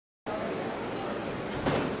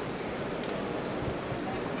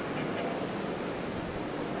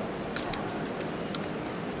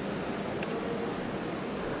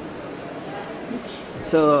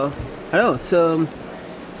So, hello. So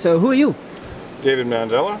who are you? David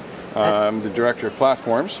Mandala. I'm the director of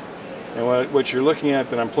platforms. And what you're looking at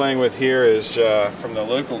that I'm playing with here is from the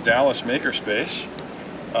local Dallas Makerspace.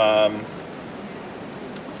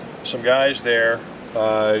 Some guys there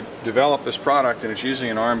developed this product, and it's using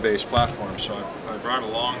an ARM-based platform. So I brought it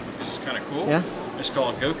along because it's kind of cool. Yeah. It's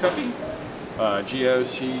called Gocupi,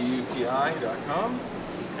 Gocupi.com.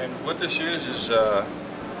 And what this is a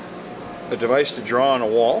device to draw on a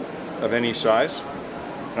wall of any size.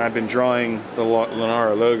 And I've been drawing the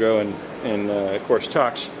Linaro logo and of course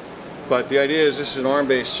Tux. But the idea is this is an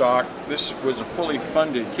ARM-based sock. This was a fully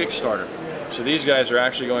funded Kickstarter. So these guys are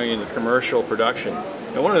actually going into commercial production.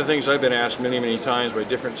 And one of the things I've been asked many, many times by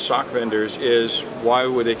different sock vendors is why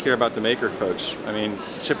would they care about the maker folks? I mean,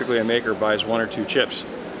 typically a maker buys 1 or 2 chips.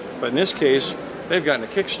 But in this case, they've gotten a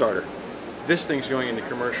Kickstarter. This thing's going into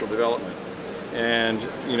commercial development. And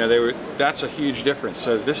you know, that's a huge difference.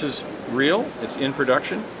 So this is real, it's in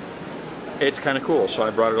production. It's kind of cool, so I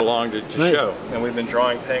brought it along to Nice. show. And we've been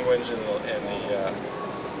drawing penguins in the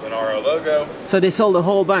Linaro logo. So they sold a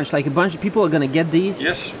whole bunch. Like a bunch of people are gonna get these.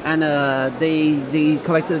 Yes. And they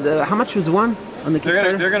collected. How much was one on the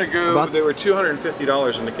Kickstarter? They're gonna go. About? They were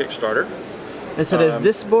 $250 in the Kickstarter. And so there's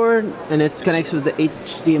this board, and it connects with the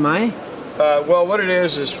HDMI. Well, what it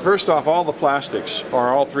is first off, all the plastics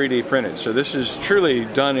are all 3D printed. So this is truly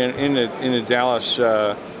done in the Dallas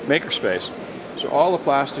Makerspace. So all the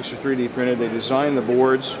plastics are 3D printed. They design the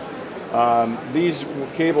boards. These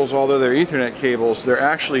cables, although they're Ethernet cables, they're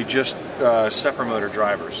actually just stepper motor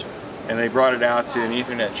drivers. And they brought it out to an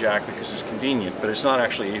Ethernet jack because it's convenient, but it's not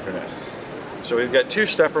actually Ethernet. So we've got 2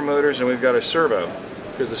 stepper motors and we've got a servo,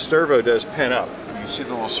 because the servo does pin up. You can see the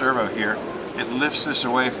little servo here. It lifts this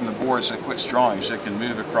away from the board so it quits drawing, so it can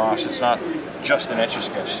move across. It's not just an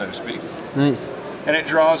Etch-a-Sketch, so to speak. Nice. And it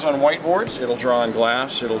draws on whiteboards, it'll draw on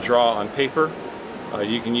glass, it'll draw on paper.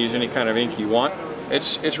 You can use any kind of ink you want.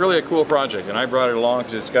 It's really a cool project, and I brought it along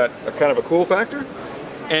because it's got a kind of a cool factor.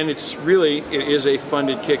 And it is a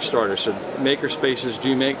funded Kickstarter, so makerspaces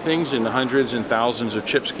do make things, and hundreds and thousands of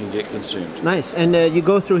chips can get consumed. Nice. And you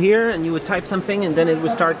go through here, and you would type something, and then it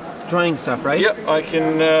would start drawing stuff, right? Yep, I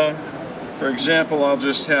can, for example, I'll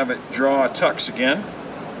just have it draw a tux again.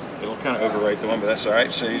 It'll kind of overwrite the one, but that's all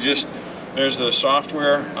right. So there's the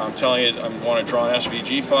software. I'm telling it I want to draw an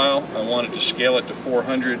SVG file. I want it to scale it to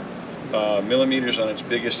 400 millimeters on its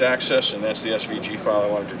biggest axis, and that's the SVG file I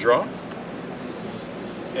want it to draw.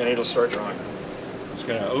 And it'll start drawing. It's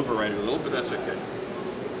going to overwrite it a little, but that's okay.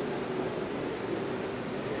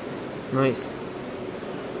 Nice.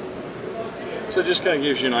 So it just kind of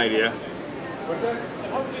gives you an idea.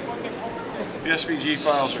 The SVG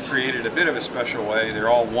files are created a bit of a special way. They're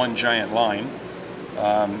all one giant line.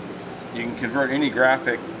 You can convert any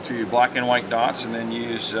graphic to black and white dots and then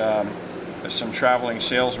use some traveling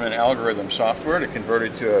salesman algorithm software to convert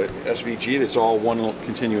it to a SVG that's all one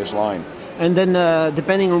continuous line. And then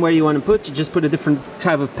depending on where you want to put, you just put a different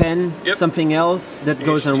type of pen, Yep. Something else that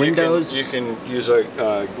goes on Windows. You can use a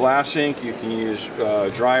glass ink, you can use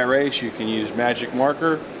dry erase, you can use magic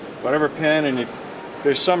marker, whatever pen. And if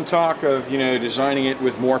there's some talk of designing it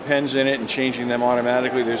with more pens in it and changing them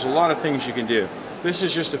automatically, there's a lot of things you can do. This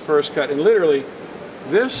is just a first cut, and literally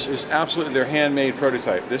this is absolutely their handmade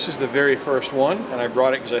prototype. This is the very first one, and I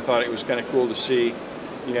brought it because I thought it was kind of cool to see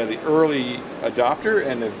the early adopter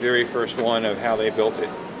and the very first one of how they built it.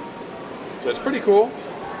 So it's pretty cool.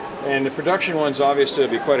 And the production one's obviously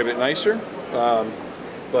will be quite a bit nicer.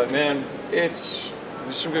 But man, there's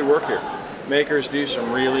some good work here. Makers do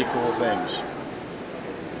some really cool things.